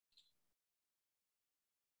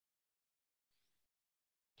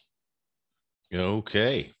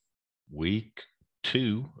Okay, week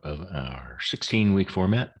two of our 16-week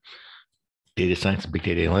format, data science and big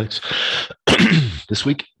data analytics. This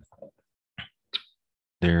week,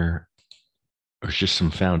 there's just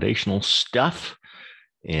some foundational stuff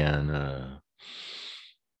and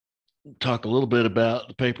talk a little bit about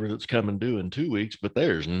the paper that's coming due in 2 weeks, but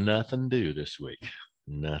there's nothing due this week.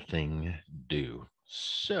 Nothing due.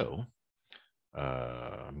 So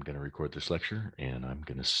I'm going to record this lecture and I'm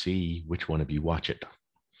going to see which one of you watch it.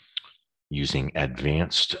 Using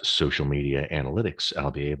advanced social media analytics,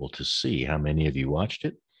 I'll be able to see how many of you watched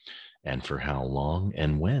it and for how long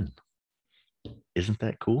and when. Isn't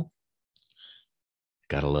that cool?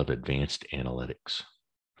 Gotta love advanced analytics.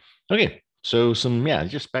 Okay, so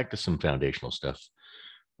just back to some foundational stuff.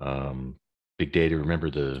 Big data, remember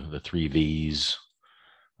the three V's.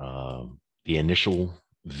 The initial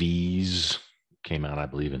V's came out, I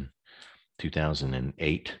believe, in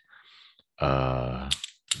 2008.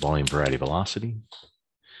 Volume, variety, velocity.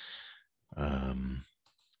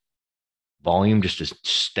 Volume, just a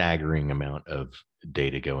staggering amount of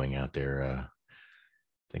data going out there. I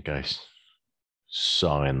think I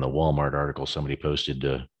saw in the Walmart article somebody posted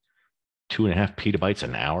 2.5 petabytes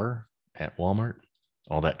an hour at Walmart,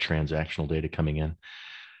 all that transactional data coming in.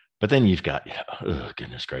 But then you've got, oh,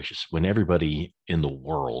 goodness gracious, when everybody in the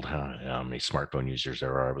world, how many smartphone users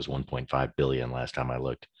there are, it was 1.5 billion last time I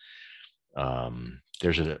looked.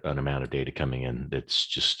 There's an amount of data coming in that's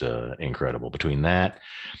just incredible. Between that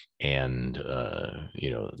and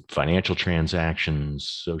financial transactions,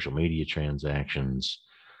 social media transactions,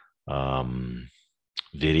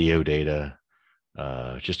 video data,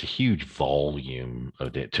 just a huge volume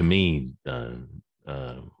of data. To me,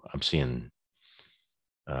 I'm seeing,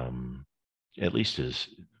 at least as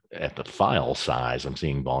at the file size, I'm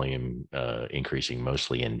seeing volume increasing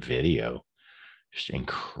mostly in video. Just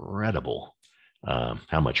incredible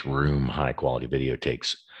how much room high quality video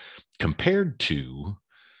takes compared to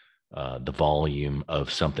the volume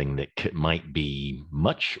of something that might be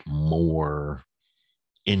much more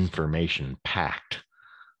information packed,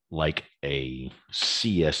 like a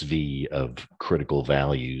CSV of critical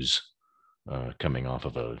values coming off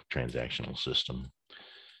of a transactional system.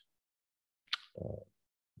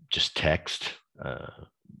 Just text,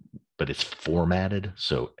 but it's formatted,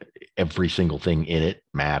 so every single thing in it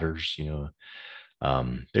matters.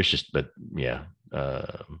 There's just, but yeah,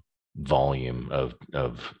 volume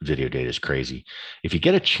of video data is crazy. If you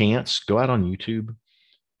get a chance, go out on YouTube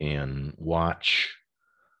and watch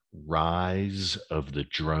Rise of the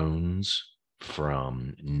Drones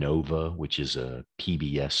from Nova, which is a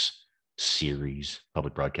PBS series,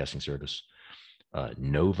 public broadcasting service.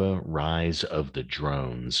 Nova, Rise of the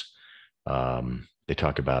Drones. They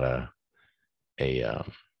talk about an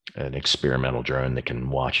experimental drone that can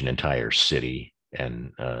watch an entire city,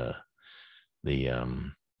 and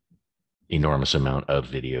the enormous amount of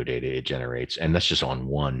video data it generates. And that's just on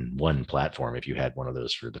one platform. If you had one of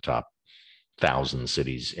those for the top 1,000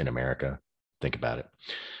 cities in America, think about it.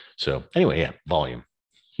 So anyway, yeah, volume,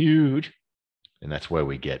 huge. And that's why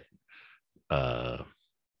we get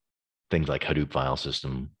things like Hadoop file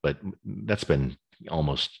system, but that's been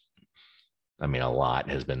almost, a lot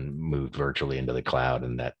has been moved virtually into the cloud,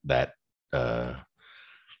 and that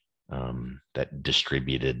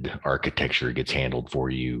distributed architecture gets handled for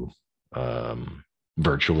you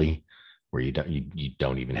virtually, where you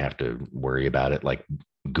don't even have to worry about it. Like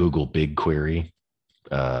Google BigQuery,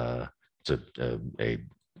 it's a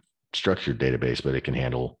structured database, but it can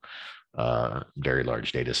handle very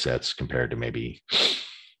large data sets compared to maybe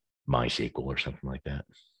MySQL or something like that.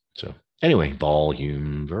 So anyway,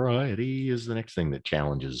 volume, variety is the next thing that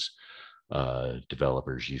challenges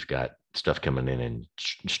developers. You've got stuff coming in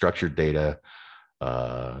structured data.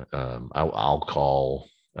 I'll call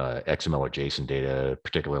XML or JSON data,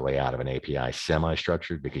 particularly out of an API,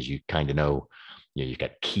 semi-structured, because you kind of know, you've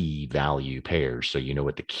got key value pairs, so you know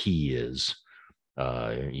what the key is,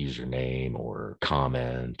 username or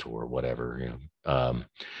comment or whatever.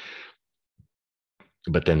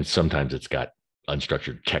 But then sometimes it's got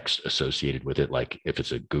unstructured text associated with it, like if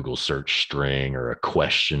it's a Google search string or a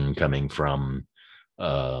question coming from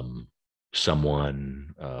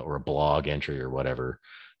someone or a blog entry or whatever.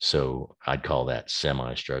 So I'd call that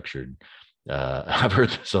semi-structured. I've heard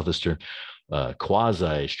this term,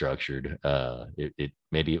 quasi-structured.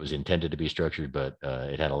 Maybe it was intended to be structured, but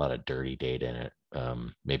it had a lot of dirty data in it.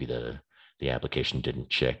 Maybe the application didn't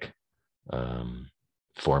check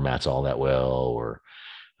formats all that well, or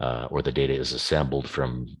the data is assembled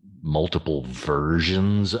from multiple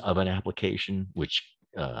versions of an application, which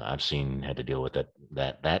I've seen had to deal with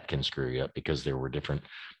that can screw you up because there were different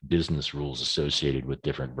business rules associated with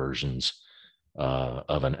different versions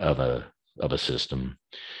of a system.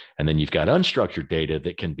 And then you've got unstructured data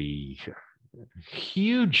that can be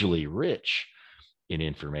hugely rich in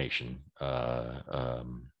information,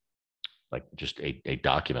 like just a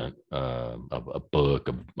document, a book,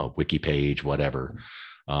 a wiki page, whatever.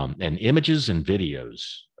 And images and videos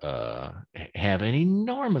have an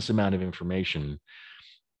enormous amount of information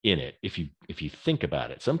in it. If you think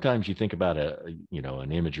about it, sometimes you think about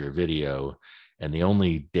an image or a video, and the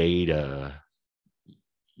only data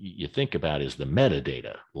you think about is the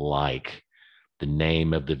metadata, like the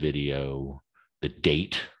name of the video, the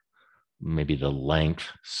date, maybe the length.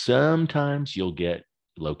 Sometimes you'll get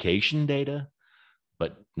location data,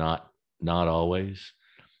 but not always.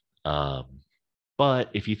 Um, but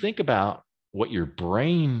if you think about what your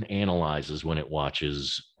brain analyzes when it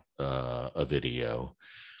watches a video,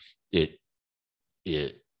 it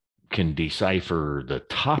can decipher the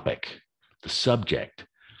topic, the subject,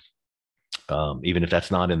 even if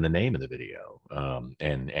that's not in the name of the video,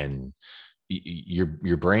 and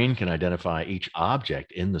your brain can identify each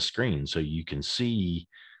object in the screen, so you can see,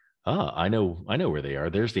 I know where they are.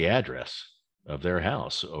 There's the address of their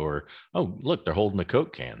house. Or, oh, look, they're holding a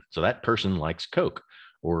Coke can, so that person likes Coke.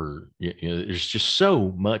 Or there's just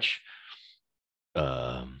so much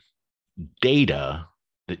data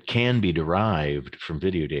that can be derived from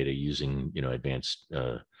video data using advanced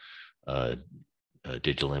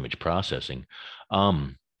digital image processing.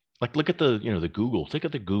 Like look at the Google. Think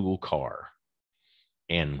of the Google car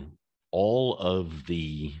and all of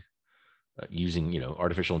the using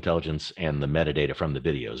artificial intelligence and the metadata from the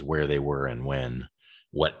videos, where they were and when,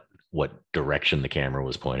 what direction the camera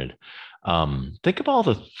was pointed. Think of all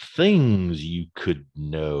the things you could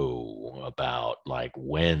know about, like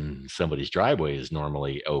when somebody's driveway is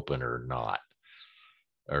normally open or not,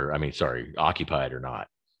 or I mean, sorry, occupied or not.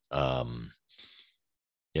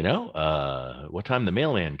 What time the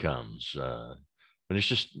mailman comes. But it's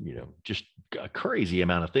just a crazy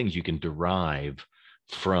amount of things you can derive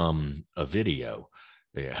from a video.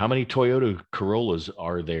 How many Toyota Corollas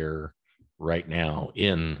are there right now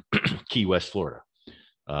in Key West, Florida?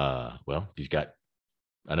 Well, if you've got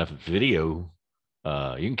enough video,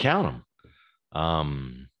 you can count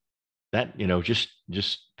them. That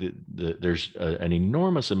there's an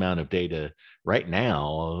enormous amount of data right now.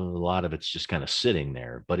 A lot of it's just kind of sitting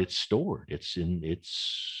there, but it's stored. It's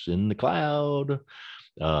in the cloud,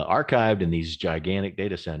 archived in these gigantic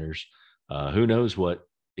data centers. Who knows what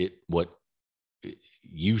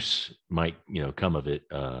use might come of it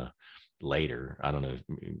later. I don't know,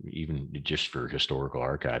 even just for historical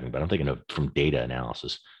archiving, but I'm thinking of from data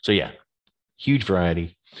analysis. So yeah, huge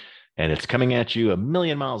variety, and it's coming at you a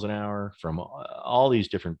million miles an hour from all these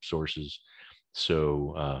different sources.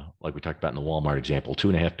 So like we talked about in the Walmart example,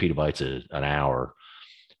 2.5 petabytes an hour.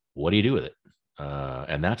 What do you do with it?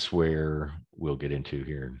 And that's where we'll get into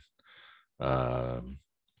here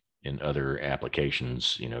in other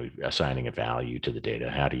applications, assigning a value to the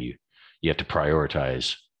data. How do you have to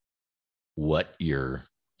prioritize what you're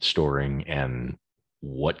storing and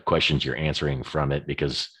what questions you're answering from it,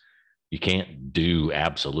 because you can't do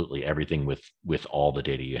absolutely everything with all the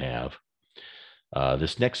data you have.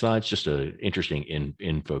 This next slide is just an interesting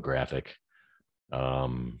infographic.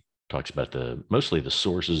 Talks about mostly the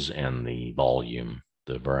sources and the volume,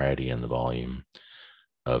 the variety and the volume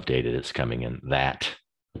of data that's coming in that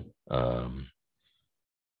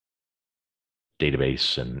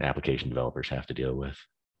database and application developers have to deal with.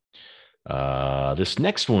 This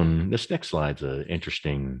next slide's an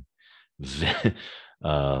interesting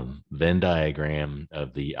Venn diagram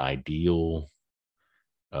of the ideal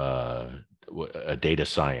a data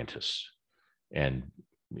scientist, and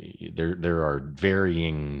there are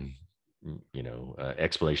varying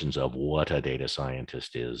explanations of what a data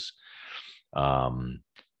scientist is.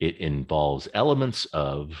 It involves elements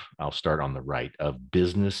of, I'll start on the right, of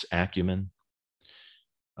business acumen,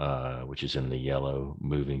 which is in the yellow,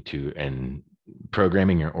 moving to, and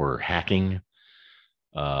programming or hacking,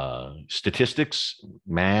 statistics,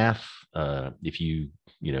 math. If you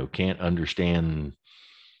can't understand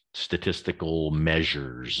statistical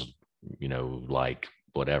measures, like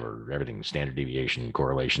whatever, everything, standard deviation,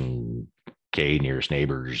 correlation, K, nearest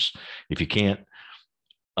neighbors. If you can't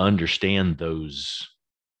understand those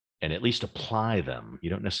and at least apply them, you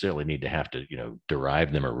don't necessarily need to have to,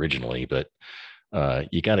 derive them originally, but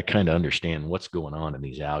you got to kind of understand what's going on in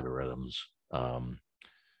these algorithms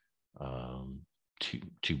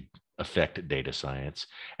to affect data science.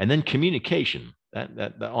 And then communication,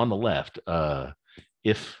 that on the left,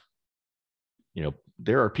 if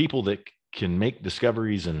there are people that can make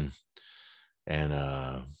discoveries and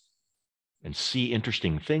uh, and see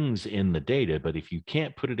interesting things in the data, but if you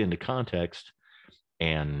can't put it into context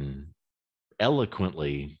and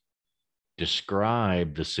eloquently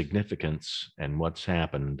describe the significance and what's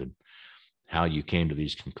happened and how you came to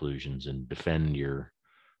these conclusions and defend your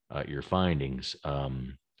findings,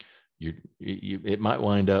 it might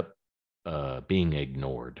wind up being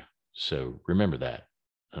ignored. So remember that.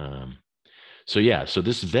 Um, so yeah, so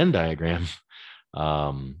this Venn diagram,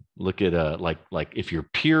 look at like if you're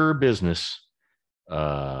pure business,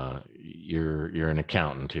 you're an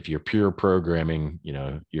accountant. If you're pure programming,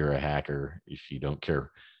 you're a hacker. If you don't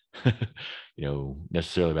care,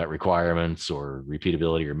 necessarily about requirements or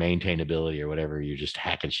repeatability or maintainability or whatever, you're just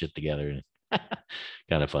hacking shit together.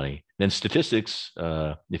 Kind of funny. Then statistics,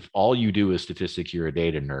 if all you do is statistics, you're a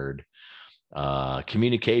data nerd.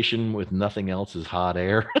 Communication with nothing else is hot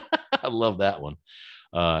air. I love that one.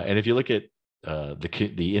 And if you look at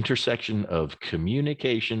the intersection of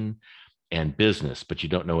communication and business, but you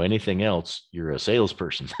don't know anything else, you're a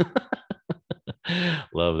salesperson.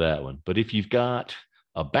 Love that one. But if you've got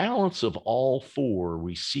a balance of all four,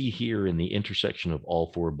 we see here in the intersection of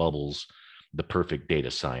all four bubbles, the perfect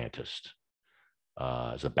data scientist.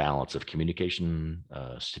 As a balance of communication,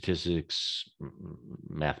 statistics,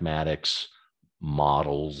 mathematics,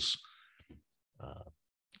 models,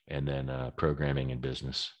 and then programming and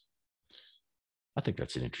business. I think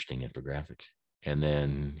that's an interesting infographic. And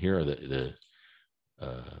then here are the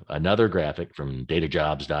another graphic from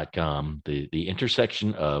datajobs.com, the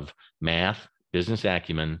intersection of math, business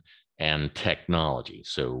acumen, and technology.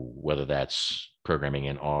 So whether that's programming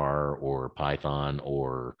in R or Python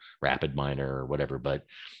or RapidMiner or whatever, but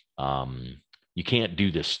you can't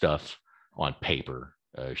do this stuff on paper.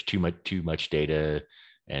 There's too much data,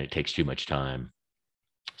 and it takes too much time.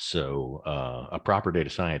 So a proper data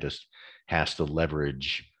scientist has to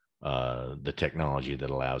leverage the technology that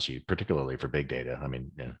allows you, particularly for big data. I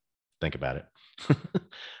mean, think about it.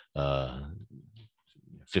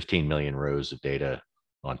 15 million rows of data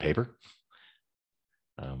on paper.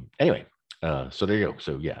 Anyway, so there you go.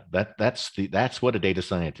 So yeah, that's what a data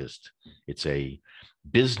scientist. It's a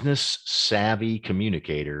business savvy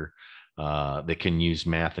communicator that can use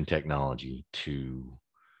math and technology to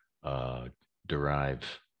derive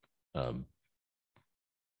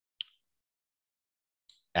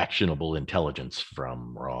actionable intelligence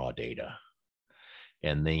from raw data.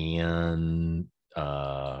 And then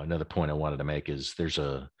another point I wanted to make is there's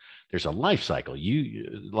a life cycle. A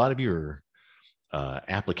lot of your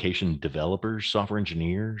application developers, software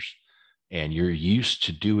engineers, and you're used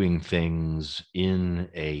to doing things in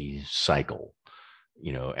a cycle.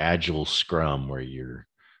 Agile Scrum, where you're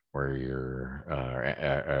or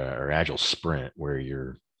Agile Sprint, where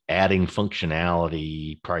you're adding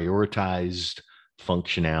functionality, prioritized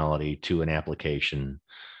functionality to an application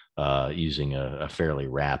using a fairly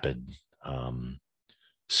rapid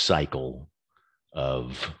cycle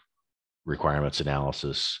of requirements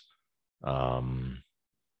analysis, and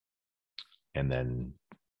then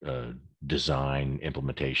design,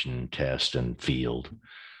 implementation, test, and field,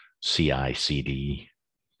 CI/CD.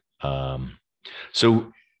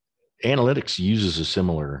 So analytics uses a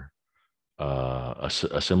similar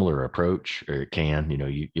approach, or it can.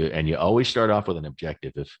 You always start off with an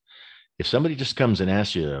objective. If somebody just comes and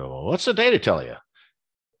asks you, well, what's the data tell you?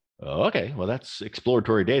 Okay, well, that's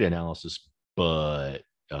exploratory data analysis, but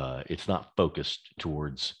it's not focused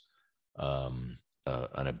towards an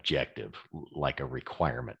objective, like a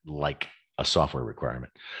requirement, like a software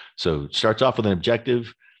requirement. So it starts off with an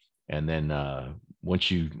objective, and then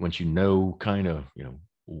once you know kind of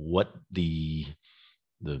what the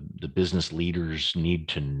business leaders need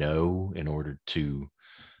to know in order to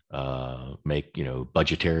make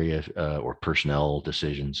budgetary or personnel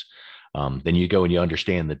decisions, then you go and you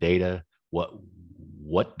understand the data.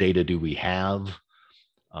 What data do we have?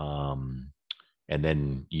 And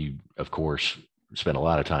then you, of course, spend a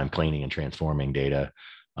lot of time cleaning and transforming data.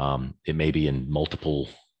 It may be in multiple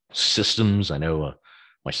systems. I know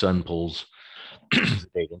my son pulls, the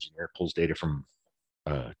data engineer pulls data from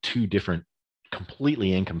two different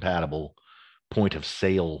completely incompatible point of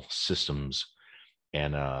sale systems,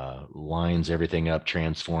 and lines everything up,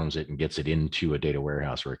 transforms it, and gets it into a data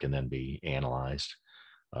warehouse where it can then be analyzed,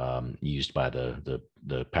 used by the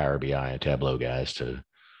Power BI and Tableau guys to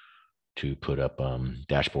put up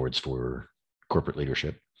dashboards for corporate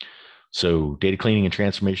leadership. So data cleaning and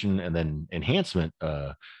transformation, and then enhancement.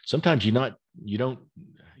 Sometimes you don't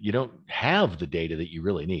have the data that you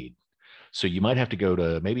really need. So you might have to go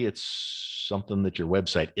to, maybe it's something that your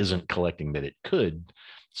website isn't collecting that it could,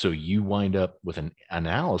 So you wind up with an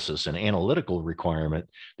analysis, an analytical requirement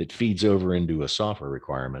that feeds over into a software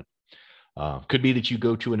requirement. Could be that you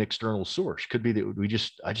go to an external source. Could be that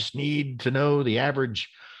I just need to know the average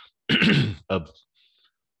of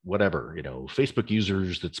whatever, Facebook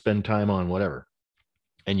users that spend time on whatever.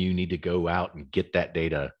 And you need to go out and get that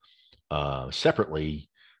data separately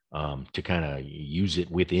to kind of use it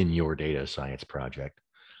within your data science project.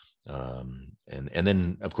 And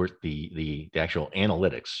then of course the actual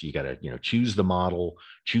analytics, you got to choose the model,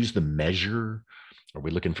 choose the measure. Are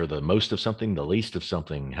we looking for the most of something, the least of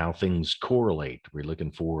something, how things correlate? We're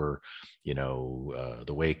looking for the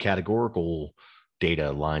way categorical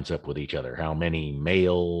data lines up with each other. How many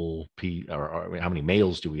or how many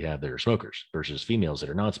males do we have that are smokers versus females that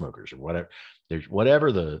are non-smokers, or whatever. There's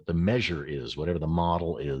whatever the measure is, whatever the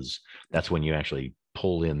model is. That's when you actually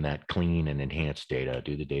pull in that clean and enhanced data,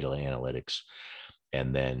 do the data analytics,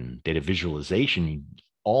 and then data visualization.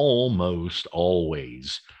 Almost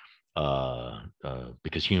always,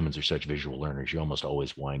 because humans are such visual learners, you almost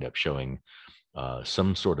always wind up showing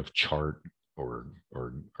some sort of chart or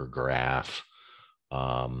graph.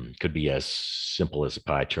 Could be as simple as a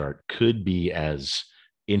pie chart, could be as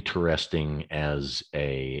interesting as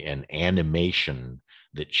an animation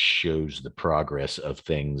that shows the progress of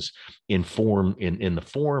things in the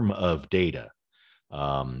form of data.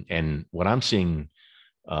 And what I'm seeing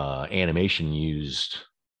animation used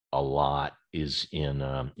a lot is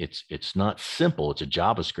in it's not simple. It's a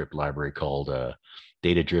JavaScript library called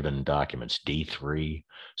data-driven documents, D3.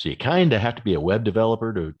 So you kind of have to be a web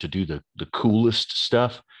developer to do the coolest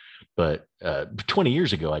stuff. But 20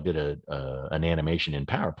 years ago, I did an animation in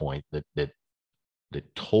PowerPoint that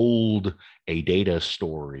told a data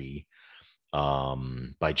story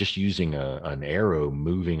by just using an arrow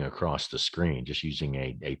moving across the screen, just using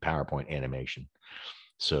a PowerPoint animation.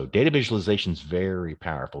 So data visualization is very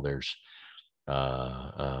powerful. There's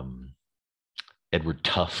Edward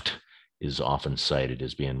Tufte is often cited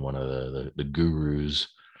as being one of the gurus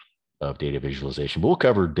of data visualization, but we'll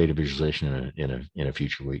cover data visualization in a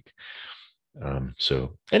future week.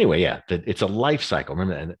 So anyway, yeah, it's a life cycle.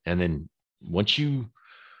 Remember, and then once you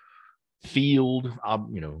field,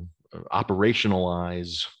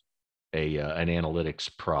 operationalize an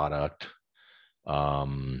analytics product,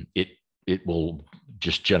 it will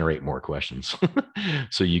just generate more questions.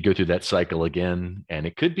 So you go through that cycle again, and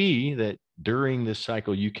it could be that during this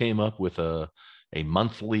cycle you came up with a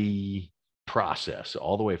monthly process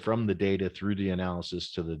all the way from the data through the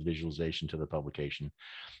analysis to the visualization to the publication,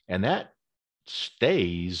 and that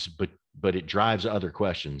stays, but it drives other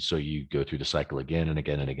questions. So you go through the cycle again and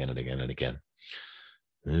again and again and again and again.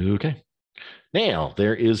 Okay. Now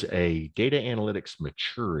there is a data analytics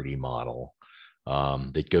maturity model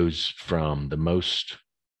that goes from the most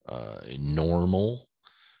normal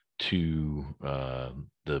to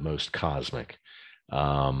the most cosmic.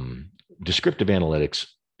 Descriptive analytics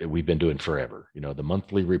we've been doing forever. The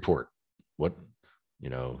monthly report. What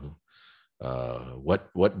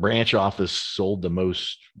what branch office sold the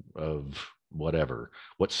most of whatever?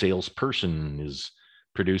 What salesperson is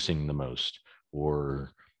producing the most?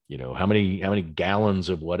 Or how many gallons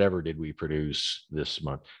of whatever did we produce this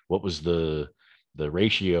month? What was the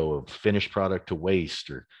ratio of finished product to waste?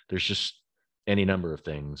 Or there's just any number of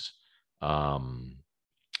things. But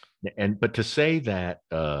to say that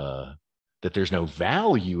that there's no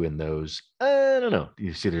value in those, I don't know.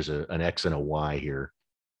 You see, there's an X and a Y here.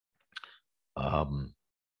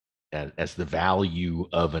 As the value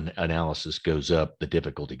of an analysis goes up, the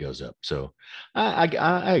difficulty goes up. So I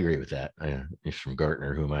agree with that. It's from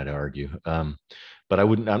Gartner, who might argue. But I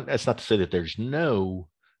wouldn't. That's not to say that there's no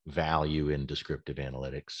value in descriptive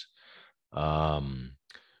analytics.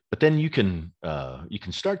 But then you can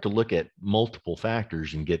start to look at multiple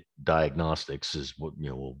factors and get diagnostics. As what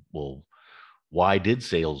well, why did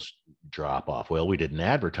sales drop off? Well, we didn't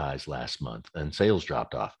advertise last month and sales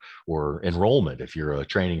dropped off. Or enrollment, if you're a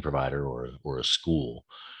training provider or a school.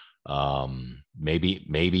 Maybe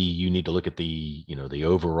you need to look at the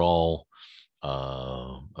overall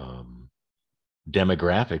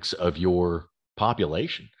demographics of your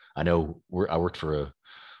population. I know I worked for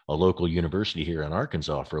a local university here in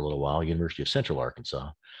Arkansas for a little while, University of Central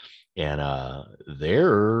Arkansas, and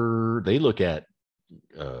they look at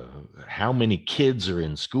how many kids are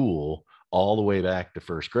in school all the way back to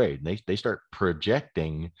first grade. And they start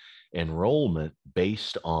projecting enrollment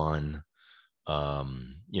based on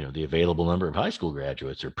the available number of high school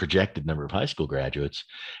graduates or projected number of high school graduates,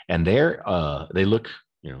 and they look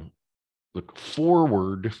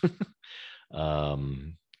forward,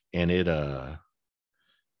 and it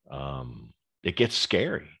it gets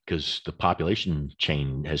scary because the population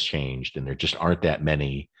chain has changed and there just aren't that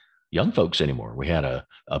many young folks anymore. We had a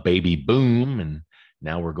baby boom, and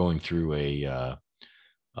now we're going through a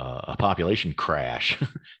population crash.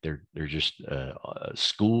 They're just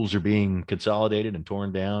schools are being consolidated and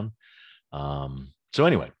torn down. So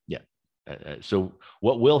anyway, yeah. So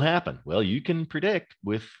what will happen? Well, you can predict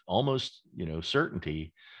with almost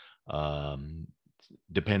certainty, um,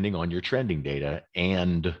 depending on your trending data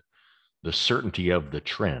and the certainty of the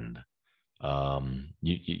trend.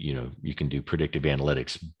 You can do predictive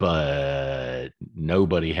analytics, but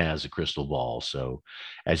nobody has a crystal ball. So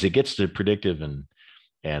as it gets to predictive and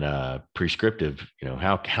prescriptive,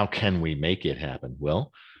 how can we make it happen?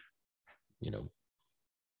 Well, you know,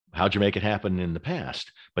 how'd you make it happen in the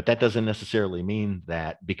past? But that doesn't necessarily mean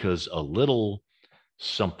that because a little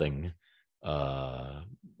something uh,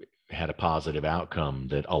 had a positive outcome,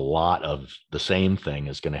 that a lot of the same thing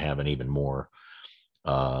is going to have an even more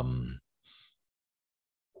um,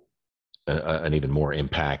 an even more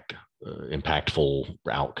impactful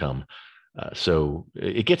outcome. So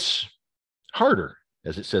it gets harder,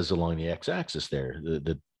 as it says along the x-axis there.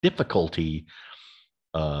 The difficulty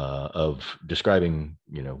of describing,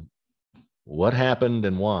 what happened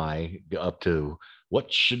and why, up to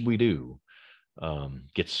what should we do,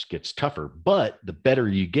 gets tougher. But the better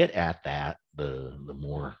you get at that, the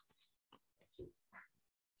more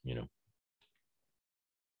you know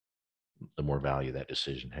the more value that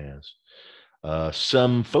decision has.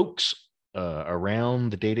 Some folks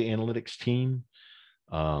around the data analytics team,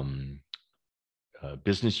 um,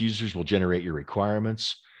 business users will generate your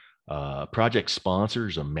requirements. Project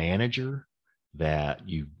sponsors, a manager that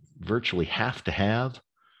you virtually have to have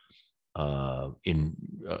in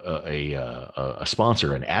a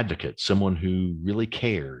sponsor, an advocate, someone who really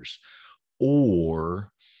cares,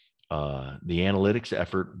 or the analytics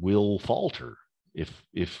effort will falter if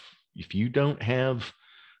you don't have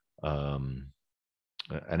um,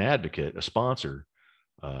 an advocate, a sponsor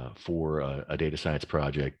for a data science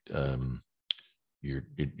project.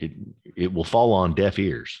 It will fall on deaf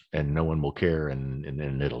ears, and no one will care, and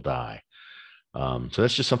then it'll die. So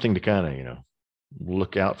that's just something to kind of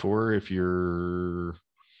look out for if you're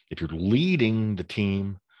leading the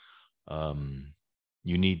team.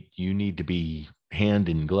 You need to be hand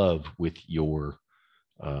in glove with your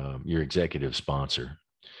executive sponsor.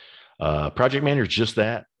 Project manager is just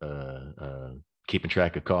that, keeping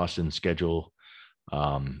track of cost and schedule,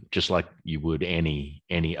 just like you would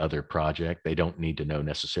any other project. They don't need to know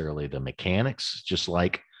necessarily the mechanics, just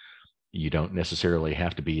like you don't necessarily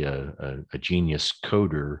have to be a genius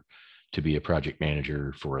coder to be a project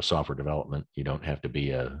manager for a software development. You don't have to be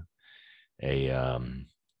a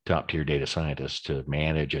top tier data scientist to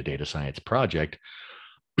manage a data science project.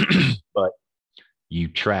 But you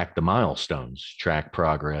track the milestones, track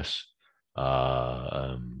progress, uh,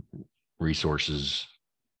 um, resources,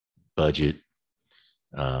 budget,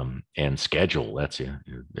 and schedule. That's it.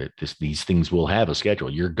 These things will have a schedule.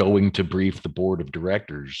 You're going to brief the board of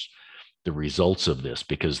directors the results of this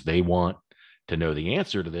because they want to know the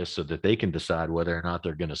answer to this so that they can decide whether or not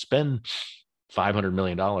they're going to spend $500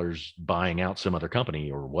 million buying out some other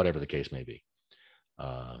company or whatever the case may be.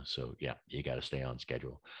 So yeah, you got to stay on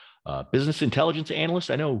schedule. Business intelligence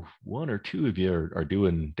analyst. I know one or two of you are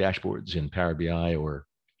doing dashboards in Power BI or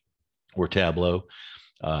Tableau.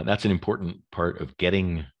 That's an important part of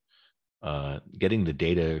getting the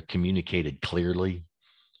data communicated clearly,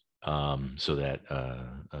 so that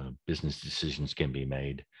business decisions can be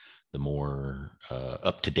made. The more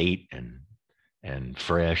up to date and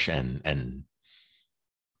fresh and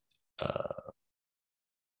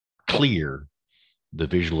clear the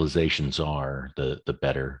visualizations are, the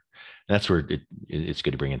better. And that's where it's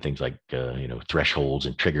good to bring in things like thresholds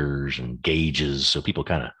and triggers and gauges, so people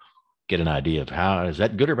kind of get an idea of how is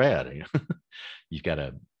that good or bad. You've got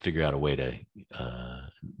to figure out a way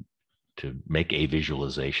to make a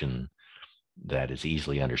visualization that is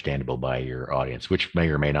easily understandable by your audience, which may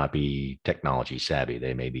or may not be technology savvy.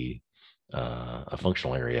 They may be a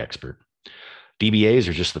functional area expert. DBAs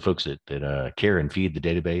are just the folks that care and feed the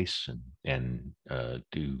database and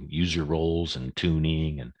do user roles and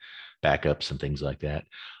tuning and backups and things like that.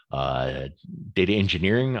 Data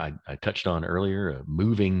engineering, I touched on earlier,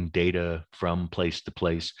 moving data from place to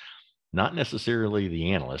place. Not necessarily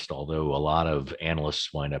the analyst, although a lot of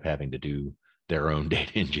analysts wind up having to do their own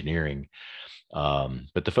data engineering.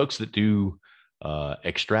 But the folks that do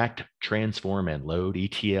extract, transform, and load,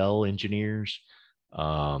 ETL engineers,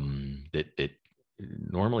 that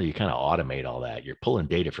normally you kind of automate all that. You're pulling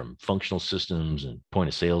data from functional systems and point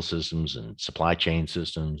of sale systems and supply chain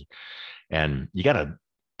systems, and you got to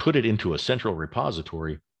put it into a central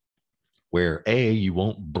repository where you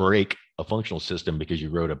won't break a functional system because you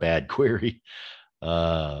wrote a bad query,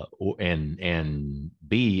 and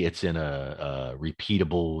B, it's in a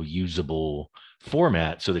repeatable, usable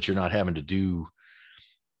format so that you're not having to do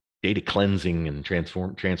data cleansing and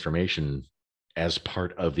transformation as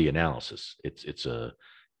part of the analysis. It's a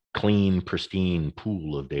clean, pristine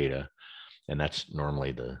pool of data, and that's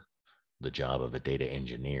normally the job of a data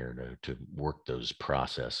engineer to work those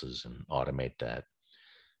processes and automate that,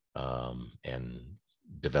 and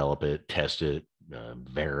develop it, test it,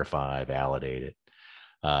 verify, validate it.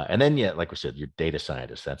 And then, yeah, like we said, your data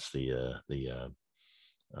scientist, that's the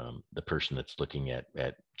person that's looking at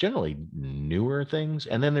generally newer things.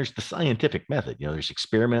 And then there's the scientific method. There's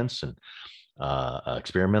experiments and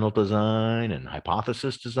experimental design and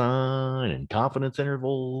hypothesis design and confidence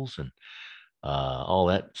intervals and all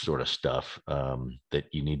that sort of stuff, that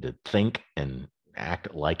you need to think and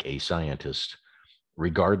act like a scientist,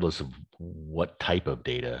 regardless of what type of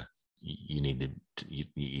data you need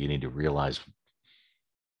you need to realize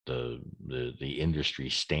the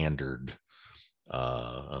industry standard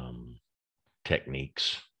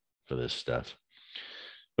techniques for this stuff.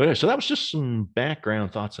 But anyway, so that was just some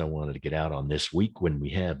background thoughts I wanted to get out on this week when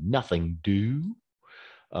we have nothing due.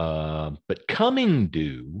 But coming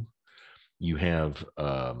due, you have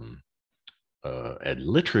a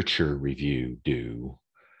literature review due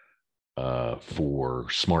for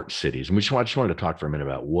smart cities. And I just wanted to talk for a minute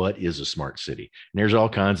about what is a smart city. And there's all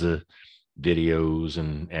kinds of videos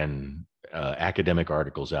and academic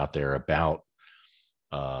articles out there about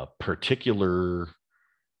particular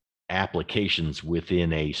applications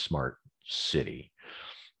within a smart city.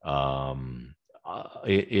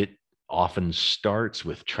 It often starts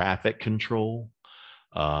with traffic control,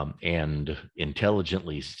 and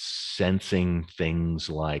intelligently sensing things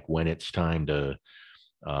like when it's time to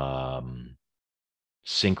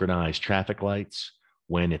synchronize traffic lights,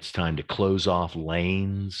 when it's time to close off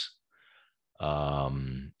lanes,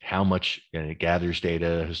 how much, and it gathers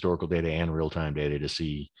data, historical data and real-time data to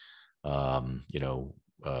see, how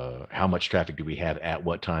much traffic do we have at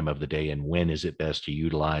what time of the day, and when is it best to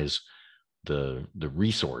utilize the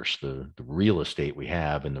resource, the real estate we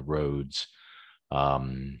have in the roads.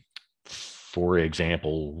 For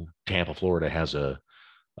example, Tampa, Florida has a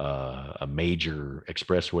major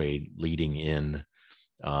expressway leading in.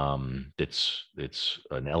 It's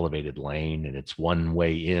an elevated lane, and it's one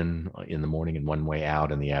way in the morning and one way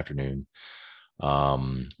out in the afternoon.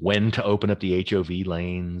 When to open up the HOV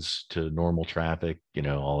lanes to normal traffic,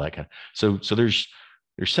 all that kind of. So there's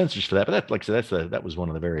sensors for that, but that, like I said, that was one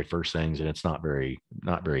of the very first things, and it's not very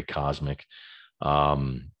cosmic.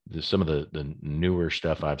 Some of the newer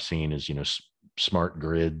stuff I've seen is smart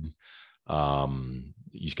grid.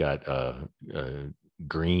 You've got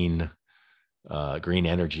green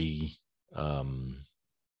energy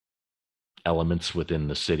elements within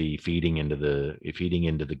the city feeding into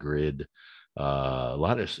the grid. A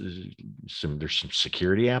lot of there's some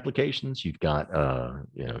security applications. You've got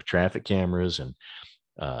traffic cameras and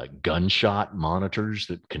gunshot monitors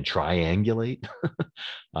that can triangulate.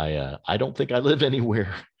 I don't think I live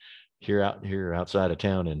anywhere here outside of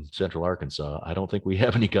town in central Arkansas. I don't think we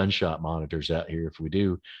have any gunshot monitors out here. If we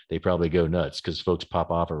do, they probably go nuts because folks pop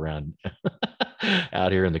off around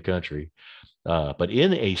out here in the country. But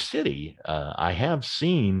in a city, I have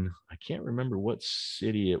seen, I can't remember what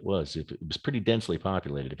city it was. If it was pretty densely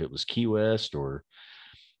populated, if it was Key West or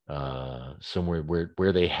somewhere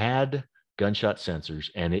where they had gunshot sensors,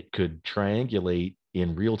 and it could triangulate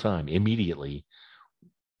in real time immediately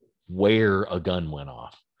where a gun went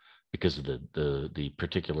off because of the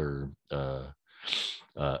particular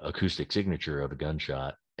acoustic signature of a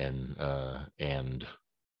gunshot, and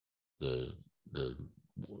the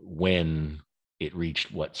when it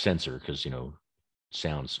reached what sensor, because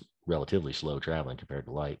sound's relatively slow traveling compared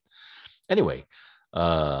to light. Anyway,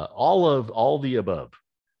 all the above,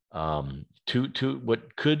 to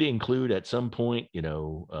what could include at some point,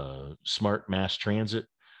 smart mass transit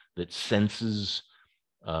that senses.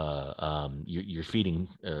 You're feeding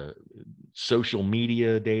social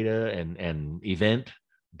media data and event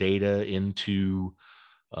data into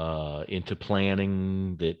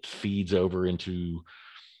planning that feeds over into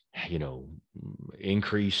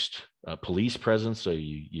increased police presence. So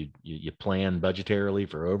you plan budgetarily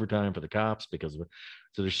for overtime for the cops because of it.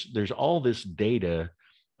 So there's all this data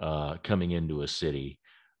coming into a city.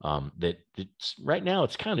 That it's right now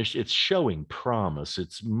it's showing promise.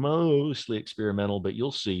 It's mostly experimental, but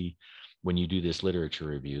you'll see when you do this literature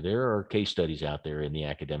review, there are case studies out there in the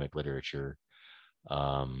academic literature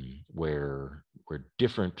where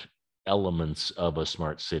different elements of a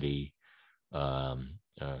smart city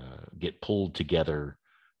get pulled together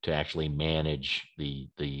to actually manage the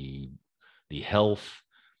health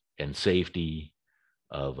and safety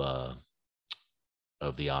of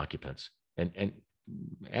the occupants. And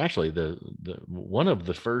actually, the one of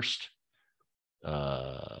the first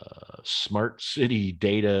smart city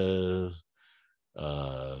data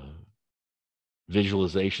uh,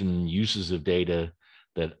 visualization uses of data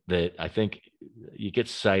that I think it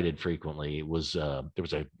gets cited frequently. It was there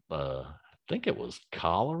was I think it was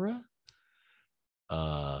cholera,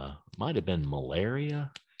 might have been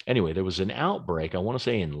malaria. Anyway, there was an outbreak. I want to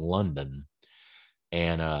say in London,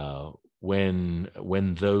 and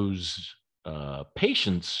when those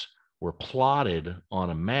patients were plotted on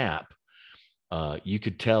a map, you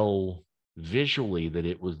could tell visually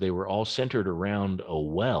that they were all centered around a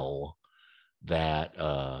well that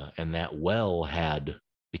and that well had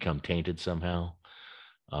become tainted somehow.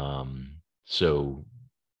 So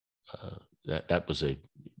that was a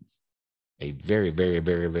very, very,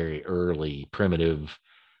 very, very early primitive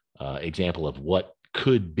example of what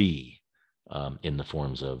could be in the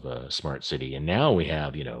forms of a smart city. And now we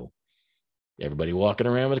have, everybody walking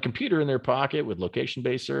around with a computer in their pocket with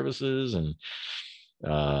location-based services, and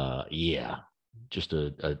yeah, just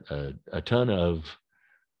a ton of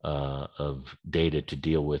data to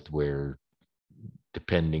deal with, where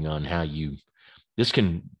depending on how this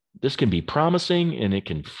can be promising, and it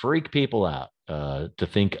can freak people out to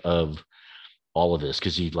think of all of this,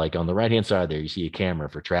 because you, like, on the right hand side there, you see a camera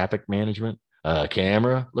for traffic management,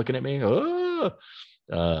 camera looking at me.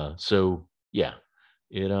 So yeah,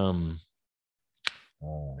 it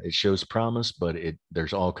it shows promise, but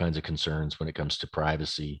there's all kinds of concerns when it comes to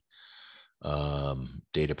privacy,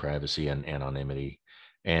 data privacy, and anonymity.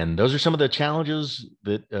 And those are some of the challenges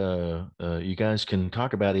that you guys can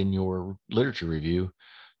talk about in your literature review.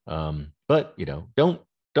 But don't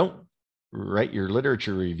write your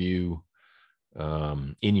literature review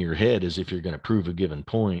in your head as if you're going to prove a given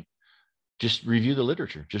point. Just review the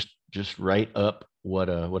literature. Just write up what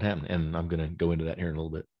happened. And I'm going to go into that here in a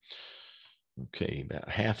little bit. Okay, about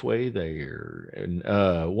halfway there. And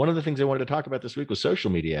one of the things I wanted to talk about this week was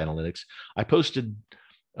social media analytics. I posted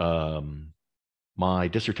my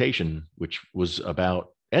dissertation, which was about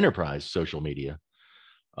enterprise social media.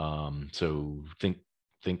 So think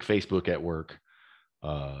Facebook at work,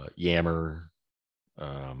 Yammer,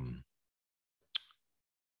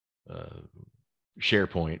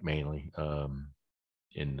 SharePoint mainly,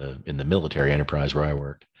 in the military enterprise where I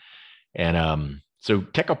worked. And so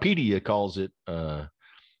Techopedia calls it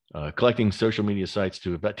collecting social media sites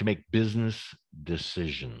to make business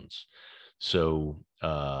decisions. So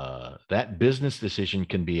that business decision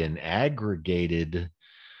can be an aggregated,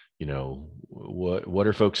 what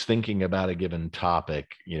are folks thinking about a given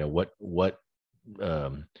topic? What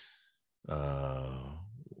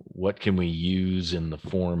can we use in the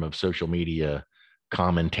form of social media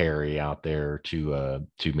commentary out there to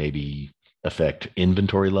maybe affect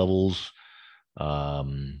inventory levels?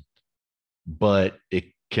 But it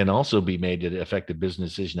can also be made to affect a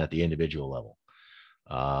business decision at the individual level.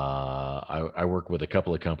 I work with a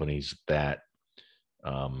couple of companies that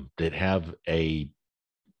have a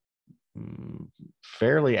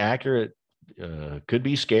fairly accurate, could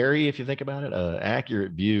be scary if you think about it,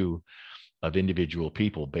 accurate view of individual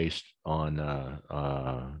people based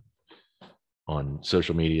on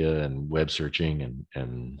social media and web searching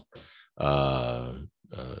and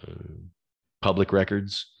public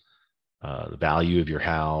records, the value of your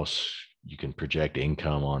house. You can project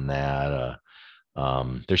income on that.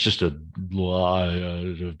 There's just a lot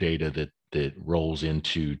of data that rolls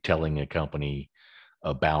into telling a company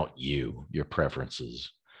about your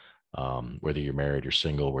preferences, whether you're married or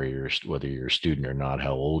single, whether you're a student or not,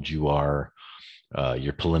 how old you are,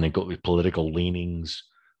 your political leanings,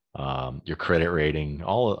 your credit rating.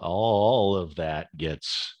 All of that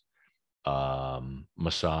gets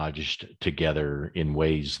massaged together in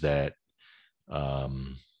ways that,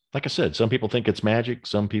 like I said, some people think it's magic,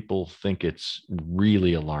 some people think it's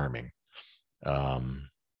really alarming,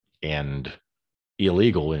 and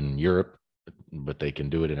illegal in Europe, but they can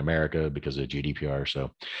do it in America because of GDPR.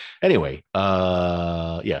 So anyway,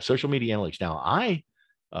 yeah, social media analytics. Now I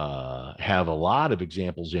have a lot of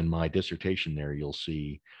examples in my dissertation there. You'll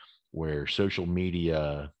see where social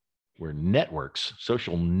networks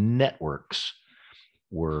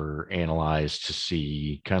were analyzed to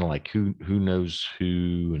see kind of like who knows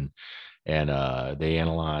who, and they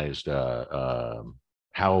analyzed how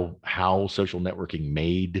social networking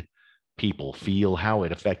made people feel, how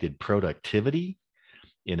it affected productivity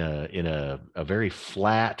in a very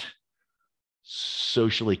flat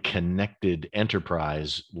socially connected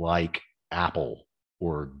enterprise like Apple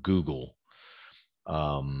or Google.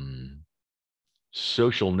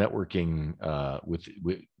 Social networking with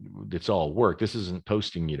it's all work. This isn't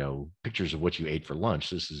posting, pictures of what you ate for lunch.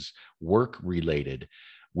 This is work related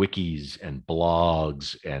wikis and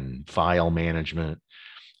blogs and file management.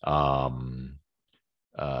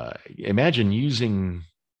 Imagine using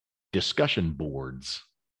discussion boards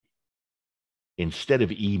instead of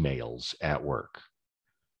emails at work.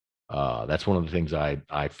 That's one of the things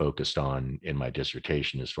I focused on in my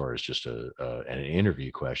dissertation as far as just an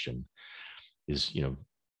interview question is,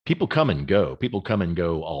 people come and go. People come and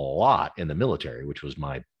go a lot in the military, which was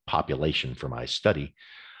my population for my study.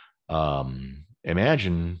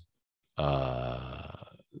 Imagine,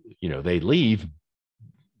 they leave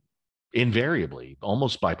invariably,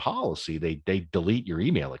 almost by policy. They delete your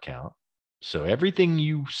email account. So everything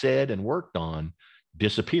you said and worked on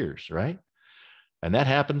disappears, right? And that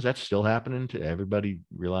happens. That's still happening to everybody.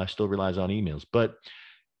 Still relies on emails, but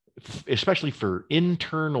especially for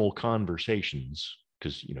internal conversations,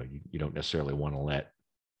 because you don't necessarily want to let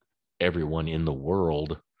everyone in the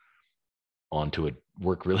world onto a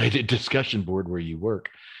work-related discussion board where you work.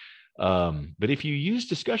 But if you use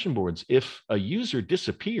discussion boards, if a user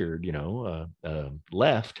disappeared,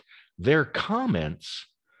 left, their comments,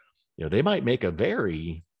 they might make a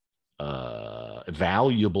very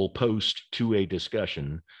valuable post to a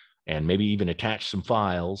discussion and maybe even attach some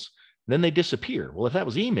files. Then they disappear. Well, if that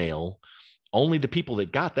was email, only the people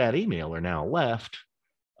that got that email are now left.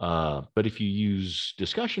 But if you use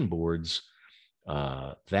discussion boards,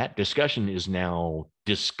 that discussion is now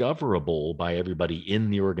discoverable by everybody in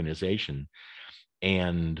the organization.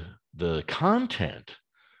 And the content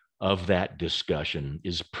of that discussion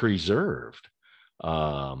is preserved.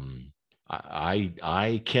 I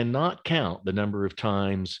cannot count the number of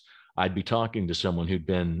times I'd be talking to someone who'd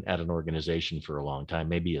been at an organization for a long time,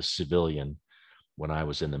 maybe a civilian. When I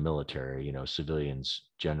was in the military, civilians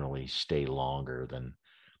generally stay longer than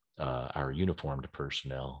our uniformed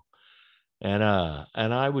personnel. And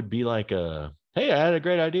I would be like, hey, I had a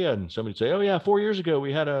great idea. And somebody'd say, oh yeah, 4 years ago,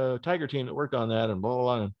 we had a Tiger team that worked on that and blah, blah,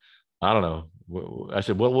 blah. And I don't know. I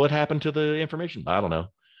said, well, what happened to the information? I don't know.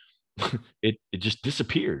 it just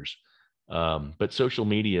disappears. But social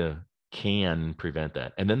media can prevent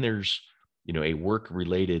that. And then there's, a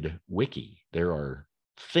work-related wiki. There are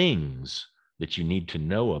things that you need to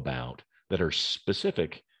know about that are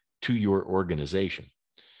specific to your organization.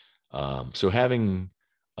 So having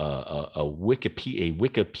a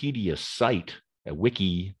Wikipedia site, a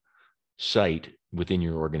wiki site within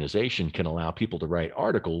your organization can allow people to write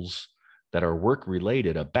articles that are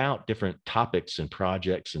work-related about different topics and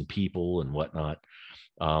projects and people and whatnot.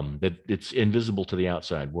 That it's invisible to the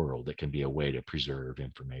outside world. That can be a way to preserve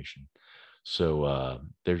information. So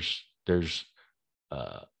there's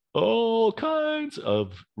all kinds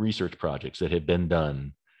of research projects that have been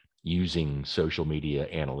done using social media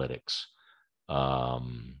analytics.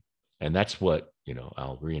 And that's what,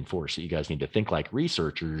 I'll reinforce that you guys need to think like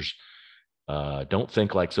researchers. Don't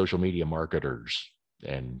think like social media marketers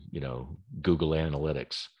and, Google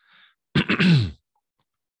Analytics.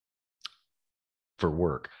 For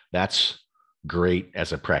work. That's great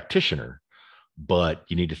as a practitioner, but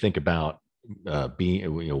you need to think about being,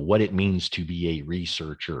 what it means to be a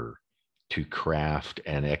researcher, to craft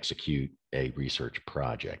and execute a research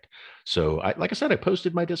project. So, like I said, I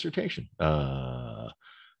posted my dissertation. I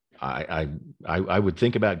would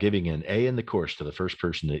think about giving an A in the course to the first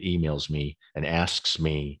person that emails me and asks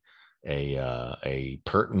me a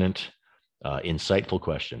pertinent, insightful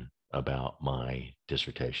question about my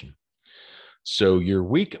dissertation. So your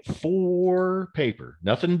week 4 paper,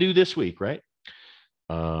 nothing to do this week, right?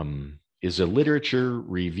 Is a literature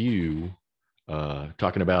review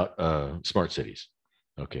talking about smart cities.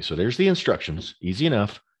 Okay, so there's the instructions, easy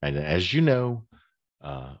enough. And as you know,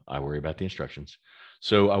 I worry about the instructions.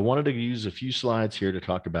 So I wanted to use a few slides here to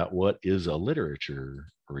talk about what is a literature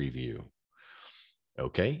review.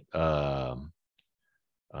 Okay,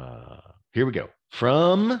 here we go.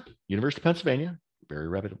 From University of Pennsylvania, very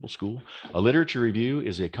reputable school. A literature review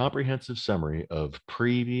is a comprehensive summary of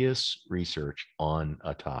previous research on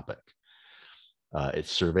a topic. It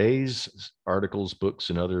surveys articles, books,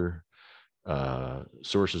 and other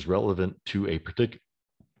sources relevant to a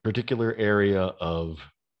particular area of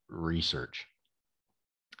research.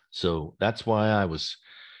 So that's why I've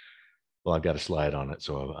got a slide on it,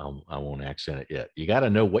 so I won't accent it yet. You got to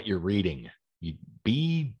know what you're reading. You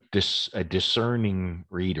be a discerning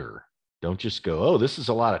reader. Don't just go, oh, this is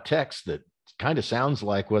a lot of text that kind of sounds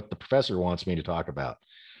like what the professor wants me to talk about.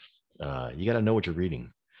 You got to know what you're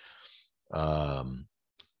reading. Um,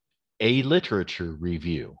 a literature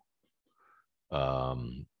review,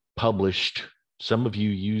 published. Some of you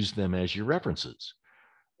use them as your references.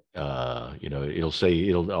 It'll say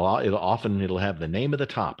it'll have the name of the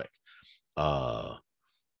topic.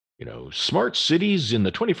 Smart cities in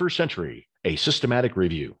the 21st century, a systematic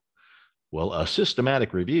review. Well, a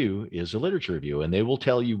systematic review is a literature review, and they will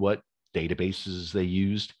tell you what databases they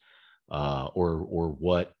used, or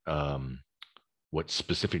what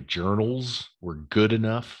specific journals were good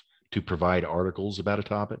enough to provide articles about a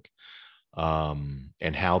topic,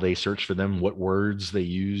 and how they searched for them, what words they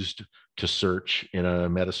used to search in a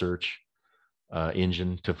meta search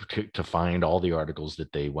engine to find all the articles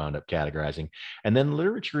that they wound up categorizing. And then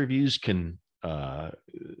literature reviews can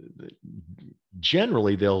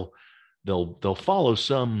generally they'll follow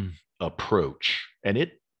some approach,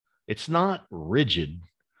 and it's not rigid,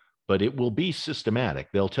 but it will be systematic.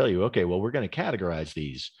 They'll tell you, okay, well, we're going to categorize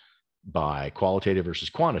these by qualitative versus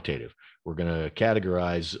quantitative. We're going to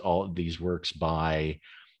categorize all these works by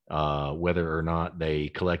whether or not they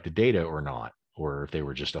collected data or not, or if they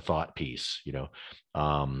were just a thought piece,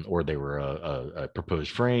 or they were a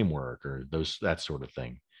proposed framework, or that sort of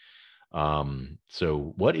thing.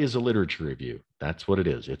 So what is a literature review? That's what it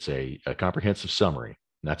is. It's a comprehensive summary.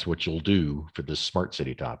 That's what you'll do for this smart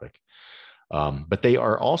city topic. But they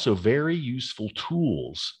are also very useful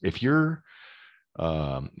tools. If you're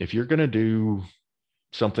going to do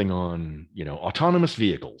something on, autonomous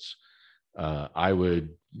vehicles, I would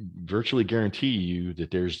virtually guarantee you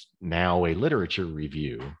that there's now a literature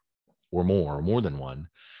review or more than one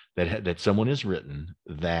that someone has written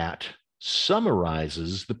that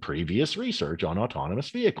summarizes the previous research on autonomous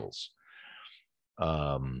vehicles.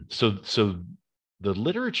 So the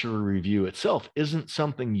literature review itself isn't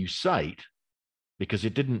something you cite because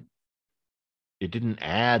it didn't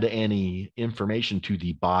add any information to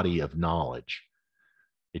the body of knowledge.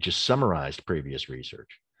 It just summarized previous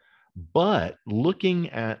research. But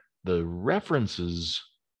looking at the references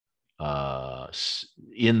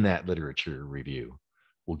in that literature review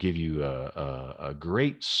will give you a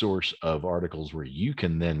great source of articles where you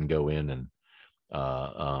can then go in and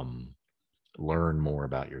learn more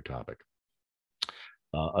about your topic.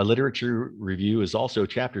 A literature review is also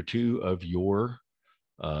chapter 2 of your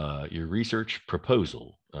research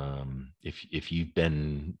proposal. If you've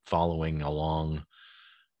been following along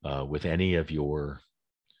with any of your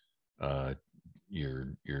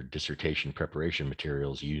dissertation preparation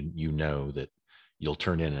materials, you know that you'll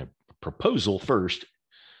turn in a proposal first,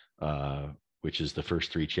 which is the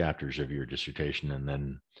first 3 chapters of your dissertation, and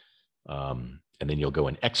then you'll go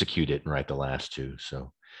and execute it and write the last 2.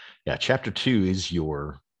 So, yeah, chapter 2 is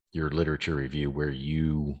your literature review, where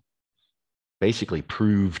you basically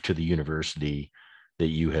prove to the university that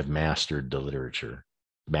you have mastered the literature,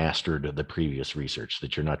 mastered the previous research,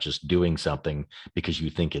 that you're not just doing something because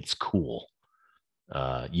you think it's cool.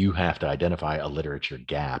 You have to identify a literature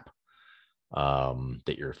gap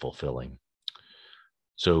that you're fulfilling.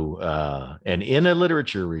 So, and in a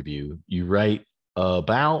literature review, you write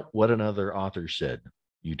about what another author said.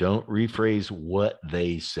 You don't rephrase what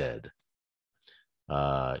they said.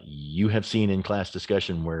 You have seen in class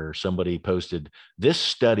discussion where somebody posted this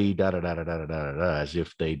study, da da da da da da da, as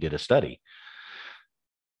if they did a study.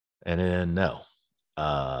 And then no,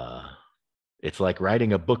 it's like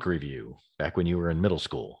writing a book review back when you were in middle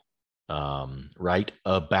school. Write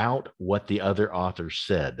about what the other author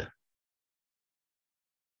said.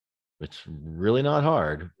 It's really not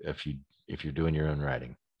hard if you're doing your own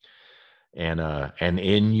writing. And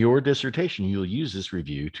in your dissertation, you'll use this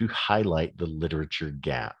review to highlight the literature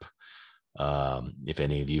gap. If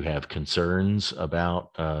any of you have concerns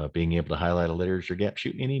about being able to highlight a literature gap,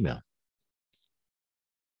 shoot me an email.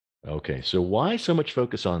 Okay, so why so much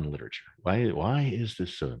focus on literature? Why is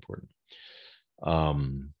this so important?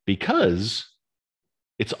 Because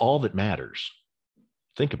it's all that matters.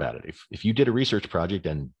 Think about it. If you did a research project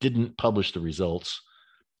and didn't publish the results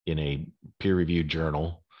in a peer-reviewed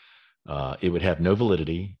journal, it would have no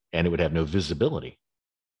validity and it would have no visibility.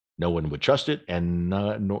 No one would trust it, and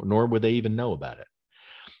nor would they even know about it.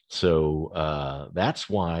 So that's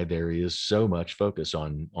why there is so much focus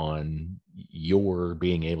on your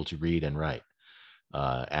being able to read and write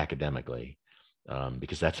academically,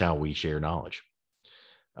 because that's how we share knowledge.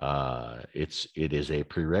 It is a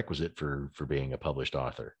prerequisite for being a published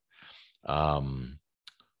author.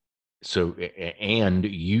 So, and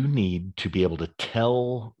you need to be able to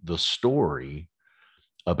tell the story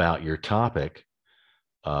about your topic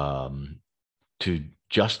to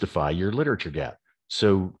justify your literature gap.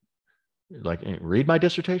 So, like, read my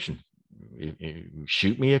dissertation.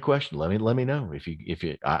 shoot me a question. Let me know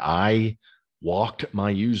I walked my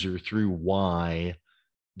user through why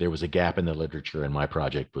there was a gap in the literature and my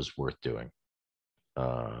project was worth doing.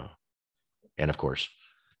 And of course,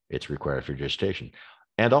 it's required for dissertation.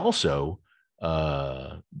 And also,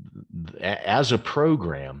 as a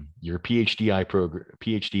program, your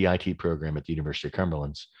PhD IT program at the University of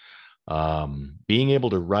Cumberland's, being able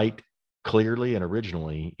to write clearly and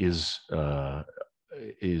originally is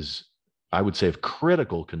I would say of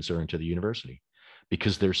critical concern to the university,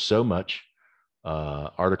 because there's so much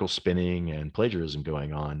article spinning and plagiarism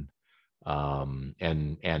going on,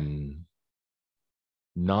 and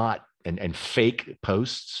not and fake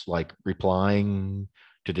posts, like replying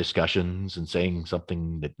to discussions and saying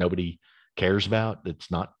something that nobody cares about,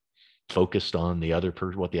 that's not focused on the other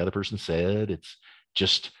person, what the other person said. It's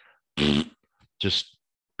just just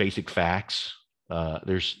basic facts.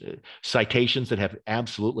 There's citations that have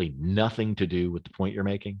absolutely nothing to do with the point you're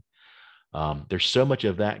making. There's so much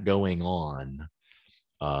of that going on,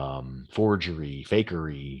 forgery,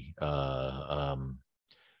 fakery,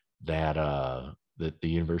 that the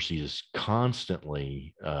university is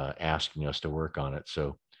constantly asking us to work on it.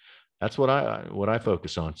 So that's what I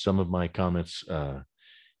focus on. Some of my comments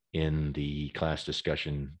in the class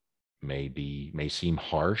discussion may seem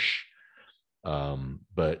harsh,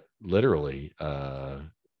 but literally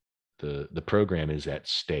the program is at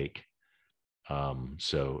stake.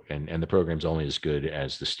 So and the program's only as good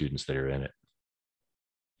as the students that are in it.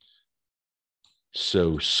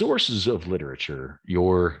 So sources of literature,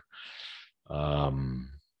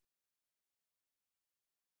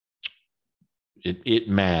 it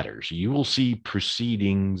matters. You will see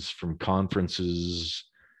proceedings from conferences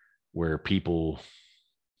where people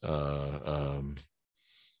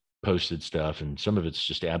posted stuff, and some of it's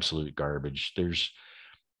just absolute garbage.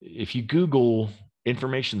 If you Google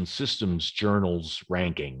information systems journals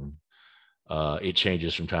ranking, it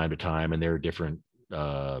changes from time to time, and there are different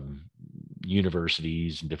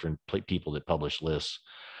universities and different people that publish lists.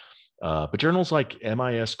 But journals like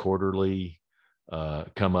MIS Quarterly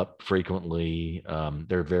come up frequently.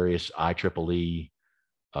 There are various IEEE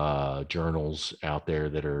journals out there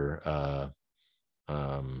that are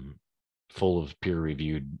full of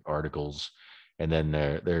peer-reviewed articles. And then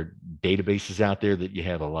there are databases out there that you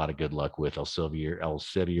have a lot of good luck with,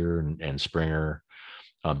 Elsevier and Springer.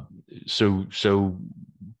 So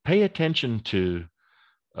pay attention to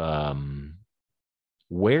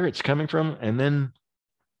where it's coming from. And then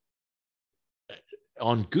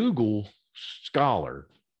on Google Scholar,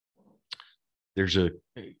 there's a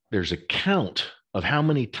count of how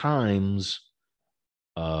many times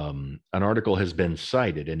an article has been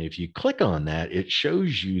cited. And if you click on that, it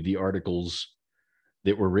shows you the articles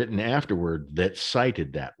that were written afterward that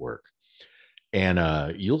cited that work. And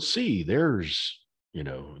you'll see there are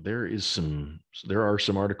some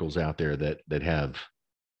articles out there that have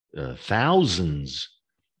thousands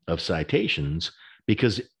of citations,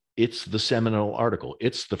 because it's the seminal article.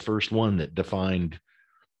 It's the first one that defined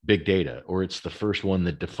big data, or it's the first one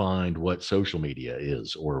that defined what social media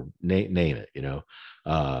is, or name it.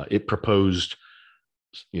 It proposed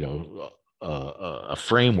a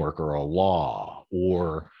framework or a law,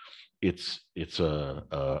 or it's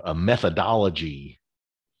a methodology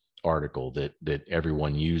article that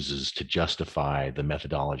everyone uses to justify the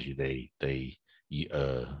methodology they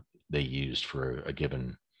used for a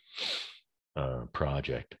given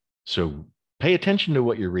project. So pay attention to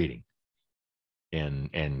what you're reading,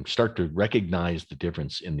 and start to recognize the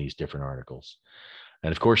difference in these different articles.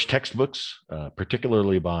 And of course, textbooks,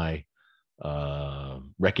 particularly by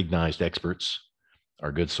recognized experts,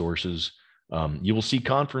 are good sources. You will see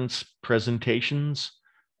conference presentations.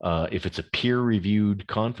 If it's a peer-reviewed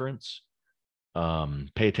conference,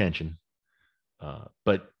 pay attention.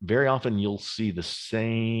 But very often you'll see the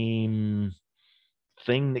same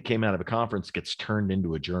thing that came out of a conference gets turned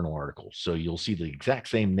into a journal article. So you'll see the exact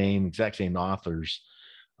same name, exact same authors,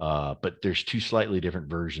 but there's two slightly different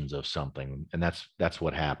versions of something. And that's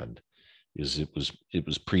what happened. Is it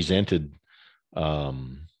was presented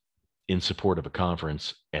in support of a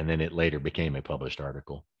conference, and then it later became a published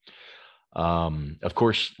article. Of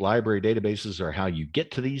course, library databases are how you get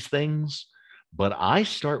to these things, but I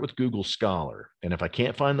start with Google Scholar. And if I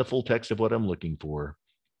can't find the full text of what I'm looking for,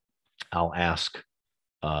 I'll ask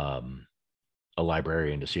a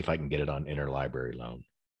librarian to see if I can get it on interlibrary loan.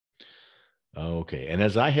 Okay. And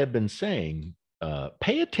as I have been saying,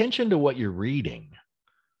 pay attention to what you're reading.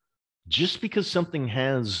 Just because something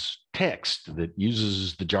has text that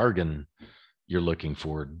uses the jargon you're looking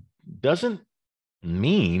for doesn't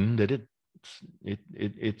mean that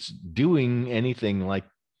it's doing anything like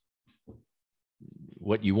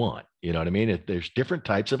what you want. You know what I mean? There's different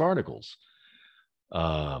types of articles.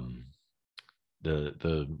 Um,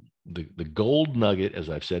 the gold nugget, as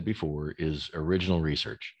I've said before, is original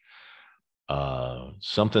research.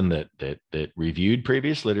 Something that reviewed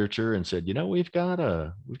previous literature and said, we've got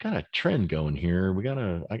a trend going here.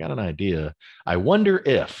 I got an idea. I wonder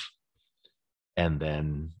if, and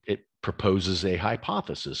then it proposes a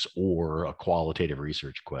hypothesis or a qualitative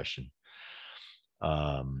research question.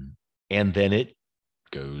 And then it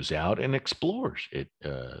goes out and explores it.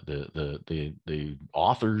 The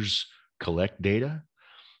authors collect data,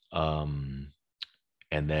 and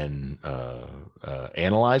then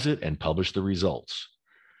analyze it and publish the results.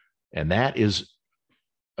 And that is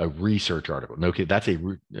a research article. No kid, that's a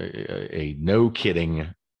no kidding.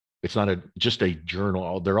 It's not just a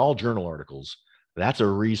journal. They're all journal articles. That's a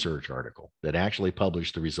research article that actually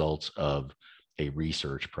published the results of a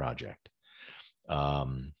research project.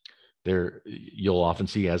 There, you'll often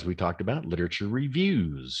see, as we talked about, literature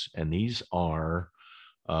reviews, and these are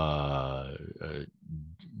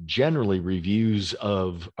generally reviews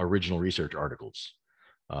of original research articles,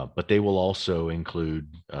 but they will also include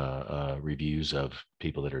reviews of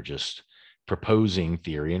people that are just proposing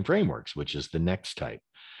theory and frameworks, which is the next type.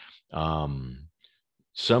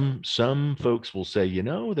 Some folks will say,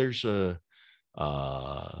 there's a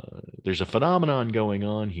phenomenon going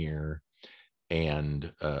on here,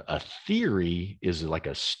 and a theory is like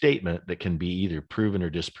a statement that can be either proven or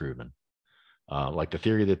disproven. Like the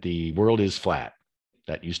theory that the world is flat.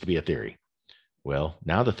 That used to be a theory. Well,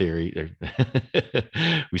 now the theory,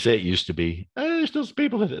 we say it used to be, there's still some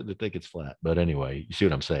people that think it's flat. But anyway, you see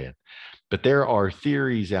what I'm saying. But there are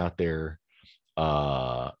theories out there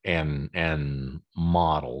and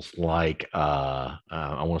models like, I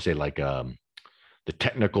want to say like the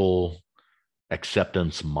technical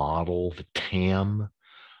acceptance model, the TAM,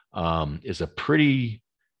 is a pretty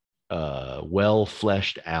well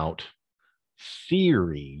fleshed out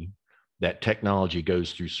theory that technology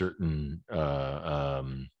goes through certain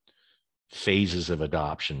phases of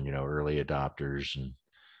adoption, early adopters and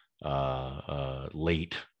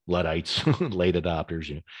late Luddites, late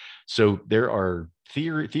adopters. So there are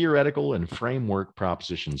theoretical and framework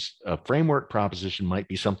propositions. A framework proposition might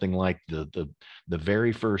be something like the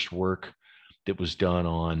very first work that was done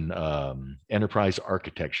on enterprise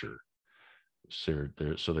architecture. So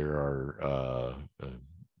there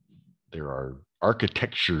are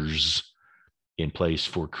architectures in place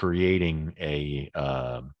for creating an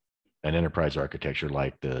enterprise architecture,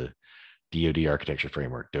 like the DoD architecture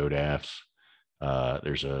framework, DODAF.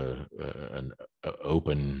 There's an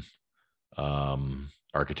open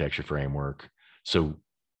architecture framework. So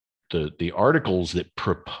the articles that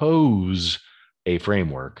propose a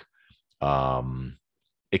framework,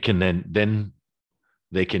 it can then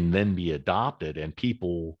they can then be adopted, and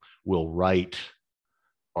people will write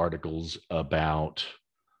articles about,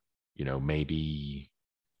 maybe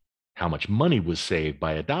how much money was saved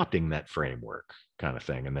by adopting that framework, kind of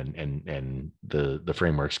thing. And then and the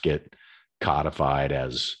frameworks get codified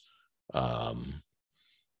as an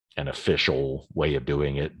official way of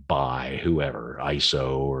doing it by whoever,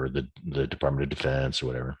 ISO or the Department of Defense or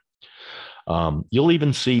whatever. You'll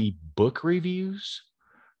even see book reviews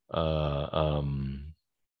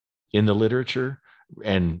in the literature,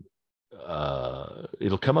 and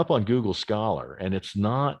it'll come up on Google Scholar, and it's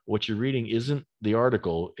not, what you're reading isn't the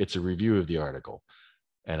article, it's a review of the article.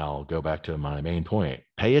 And I'll go back to my main point.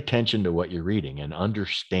 Pay attention to what you're reading and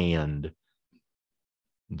understand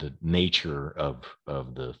the nature of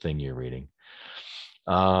the thing you're reading.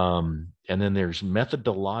 And then there's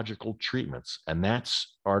methodological treatments, and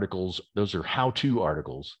that's articles. Those are how-to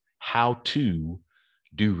articles, how to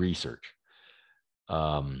do research.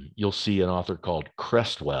 You'll see an author called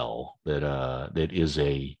Crestwell that is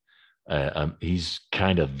he's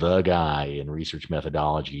kind of the guy in research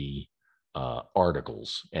methodology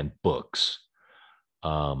articles and books.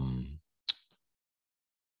 But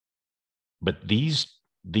these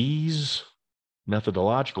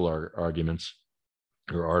methodological arguments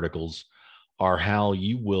or articles are how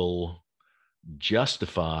you will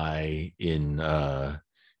justify in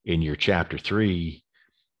your chapter 3.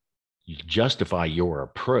 You justify your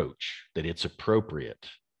approach, that it's appropriate,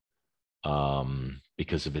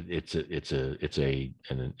 because of it's an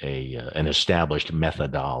established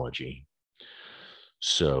methodology.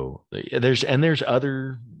 So there's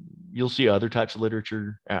other, you'll see other types of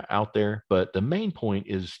literature out there, but the main point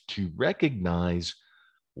is to recognize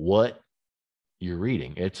what you're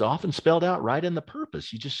reading. It's often spelled out right in the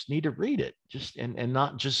purpose. You just need to read it, and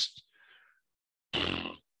not just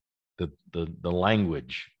the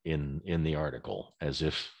language in the article as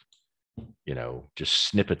if just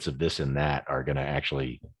snippets of this and that are going to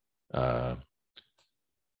actually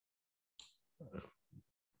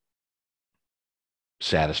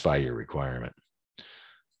satisfy your requirement.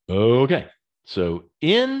 Okay. So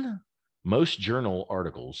in most journal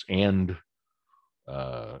articles and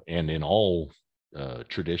in all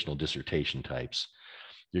traditional dissertation types,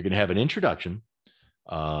 you're going to have an introduction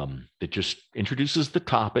that just introduces the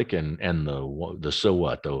topic and the so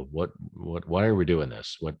what, the what why are we doing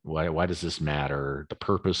this, why does this matter, the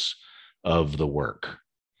purpose of the work.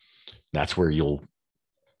 That's where you'll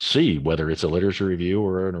see whether it's a literature review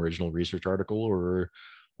or an original research article or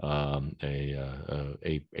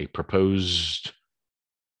a proposed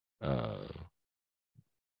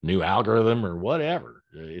new algorithm or whatever.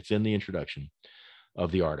 It's in the introduction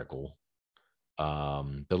of the article.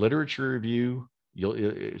 The literature review,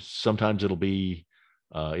 sometimes it'll be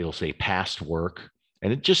it'll say past work,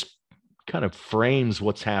 and it just kind of frames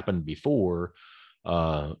what's happened before,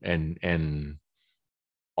 and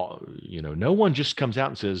no one just comes out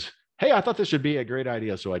and says, "Hey, I thought this would be a great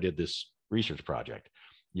idea, so I did this research project."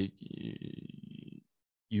 You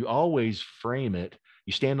always frame it.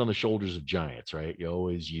 You stand on the shoulders of giants, right? You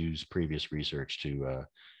always use previous research to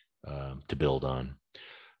build on.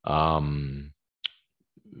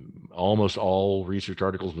 Almost all research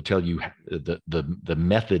articles will tell you the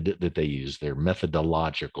method that they use, their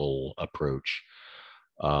methodological approach,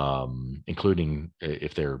 including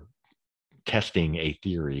if they're testing a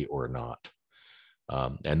theory or not.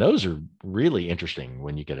 And those are really interesting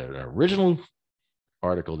when you get an original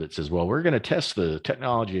article that says, well, we're going to test the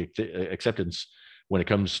technology acceptance when it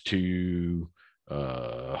comes to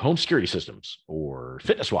home security systems or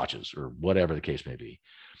fitness watches or whatever the case may be.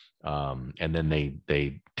 And then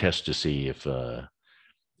they test to see if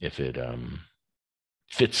it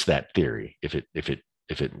fits that theory, if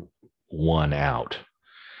it won out.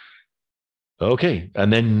 Okay,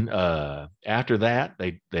 and then after that,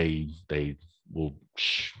 they will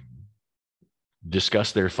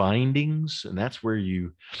discuss their findings, and that's where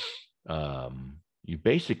you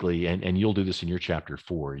basically, and you'll do this in your chapter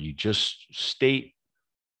 4. You just state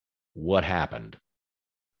what happened.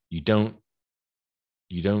 You don't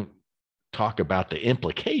talk about the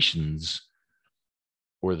implications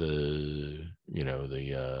or the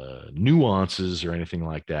nuances or anything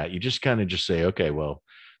like that. You just kind of just say, okay, well,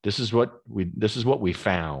 this is what we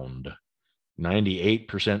found.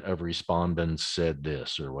 98% of respondents said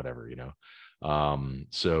this or whatever,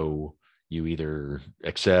 so you either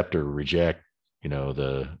accept or reject,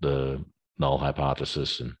 the null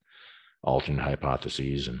hypothesis and alternate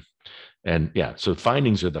hypotheses, and yeah, so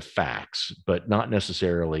findings are the facts, but not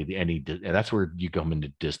necessarily and that's where you come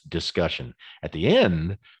into discussion. At the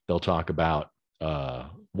end, they'll talk about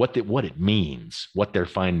what it means, what their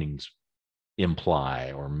findings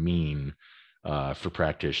imply or mean for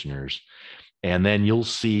practitioners. And then you'll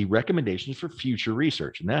see recommendations for future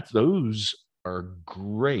research. And those are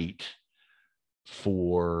great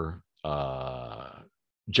for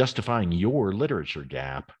justifying your literature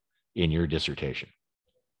gap in your dissertation.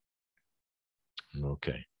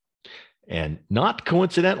 Okay. And not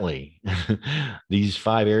coincidentally, these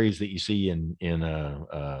 5 areas that you see in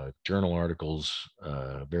journal articles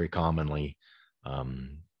very commonly,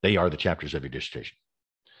 they are the chapters of your dissertation.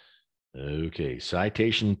 Okay,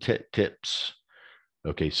 citation tips.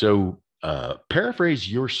 Okay, so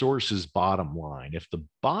paraphrase your source's bottom line. If the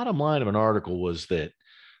bottom line of an article was that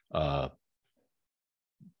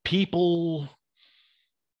people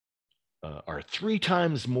are 3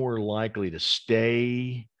 times more likely to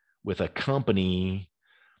stay with a company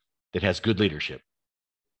that has good leadership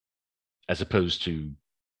as opposed to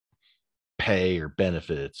pay or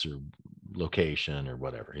benefits or location or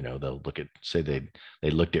whatever, they'll look at, say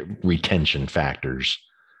they looked at retention factors.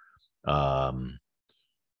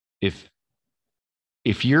 If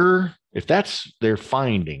that's their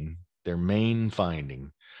finding, their main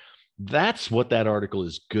finding, that's what that article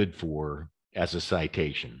is good for as a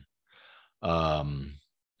citation.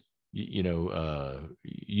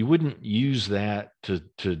 You wouldn't use that to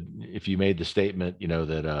if you made the statement,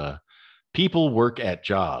 that people work at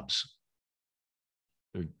jobs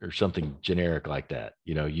or something generic like that.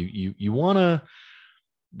 You want to,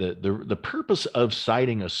 the purpose of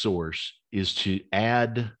citing a source is to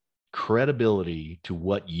add credibility to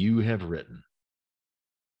what you have written.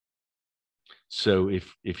 So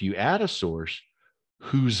if you add a source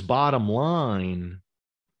whose bottom line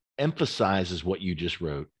emphasizes what you just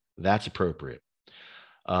wrote, that's appropriate.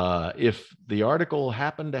 If the article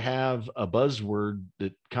happened to have a buzzword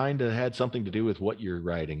that kind of had something to do with what you're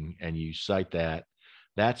writing and you cite that,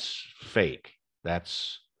 that's fake.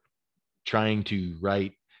 That's trying to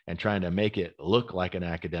write and trying to make it look like an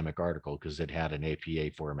academic article because it had an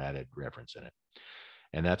APA formatted reference in it.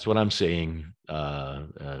 And that's what I'm seeing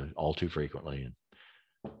all too frequently. And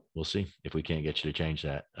we'll see if we can't get you to change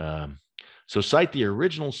that. So cite the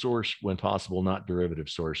original source when possible, not derivative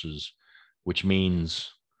sources, which means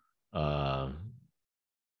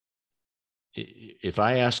if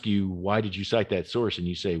I ask you, why did you cite that source? And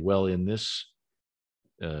you say, well, in this,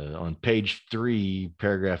 on page 3,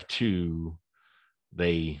 paragraph 2,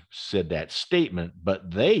 they said that statement, but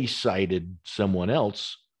they cited someone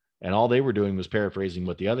else. And all they were doing was paraphrasing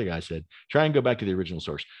what the other guy said. Try and go back to the original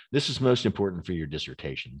source. This is most important for your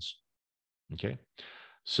dissertations. Okay.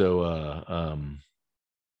 So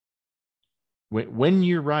when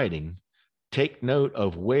you're writing, take note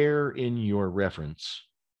of where in your reference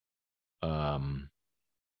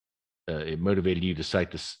it motivated you to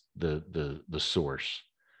cite the source.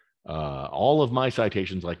 All of my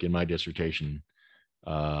citations, like in my dissertation,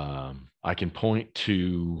 I can point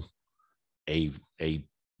to a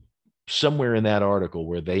somewhere in that article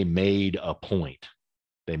where they made a point.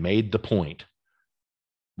 They made the point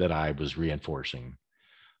that I was reinforcing.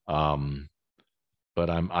 But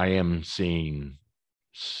I am seeing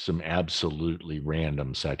some absolutely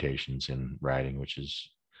random citations in writing, which is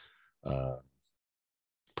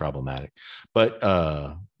problematic. But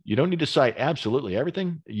you don't need to cite absolutely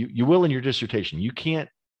everything. You will in your dissertation. You can't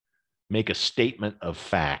make a statement of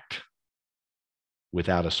fact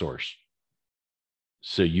without a source.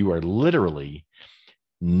 So you are literally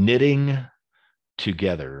knitting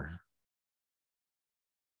together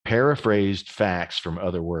paraphrased facts from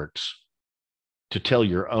other works to tell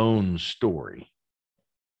your own story,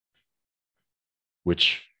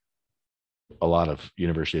 which a lot of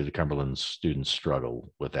University of the Cumberland students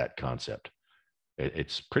struggle with that concept.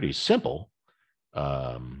 It's pretty simple,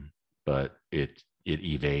 but it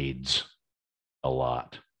evades a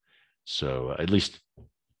lot. So at least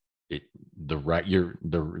the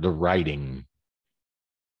writing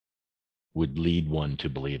would lead one to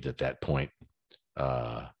believe that point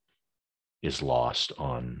is lost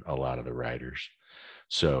on a lot of the writers.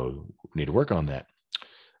 So we need to work on that.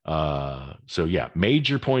 So yeah,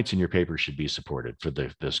 major points in your paper should be supported for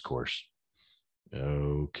this course.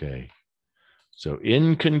 Okay. So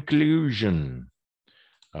in conclusion,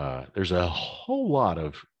 there's a whole lot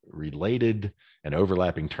of related and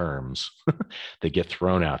overlapping terms that get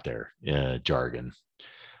thrown out there, jargon.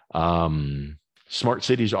 Smart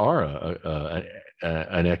cities are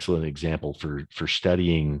an excellent example for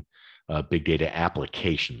studying big data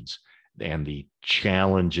applications and the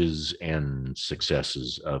challenges and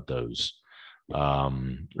successes of those.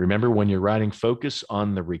 Remember, when you're writing, focus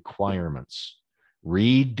on the requirements.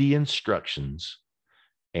 Read the instructions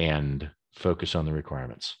and focus on the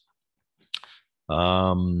requirements.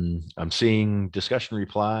 I'm seeing discussion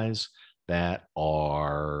replies that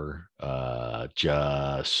are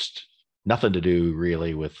just nothing to do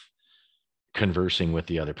really with conversing with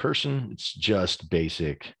the other person. It's just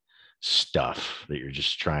basic stuff that you're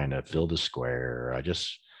just trying to fill the square. I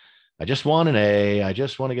just want an A. I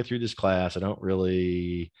just want to get through this class. I don't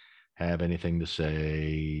really have anything to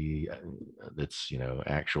say that's,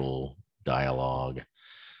 actual dialogue.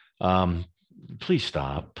 Please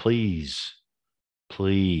stop. Please.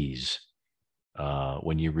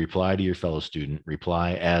 When you reply to your fellow student,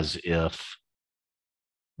 reply as if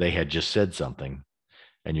they had just said something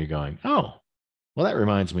and you're going, oh, well, that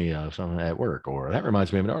reminds me of something at work, or that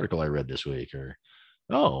reminds me of an article I read this week, or,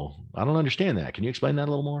 oh, I don't understand that. Can you explain that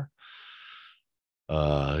a little more?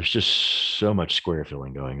 There's just so much square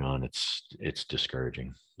filling going on. It's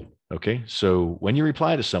discouraging. Okay. So when you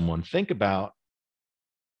reply to someone, think about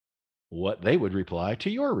what they would reply to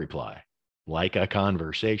your reply, like a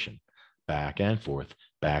conversation, back and forth,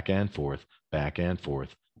 back and forth, back and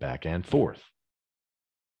forth, back and forth.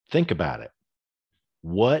 Think about it.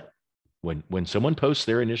 When someone posts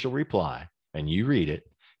their initial reply and you read it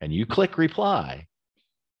and you click reply,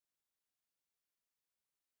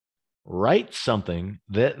 write something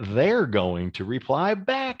that they're going to reply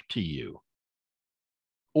back to you,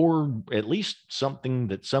 or at least something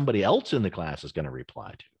that somebody else in the class is going to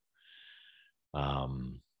reply to.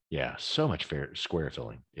 Yeah, so much square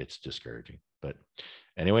filling. It's discouraging. But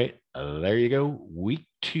anyway, there you go. Week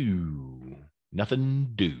 2,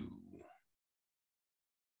 nothing due.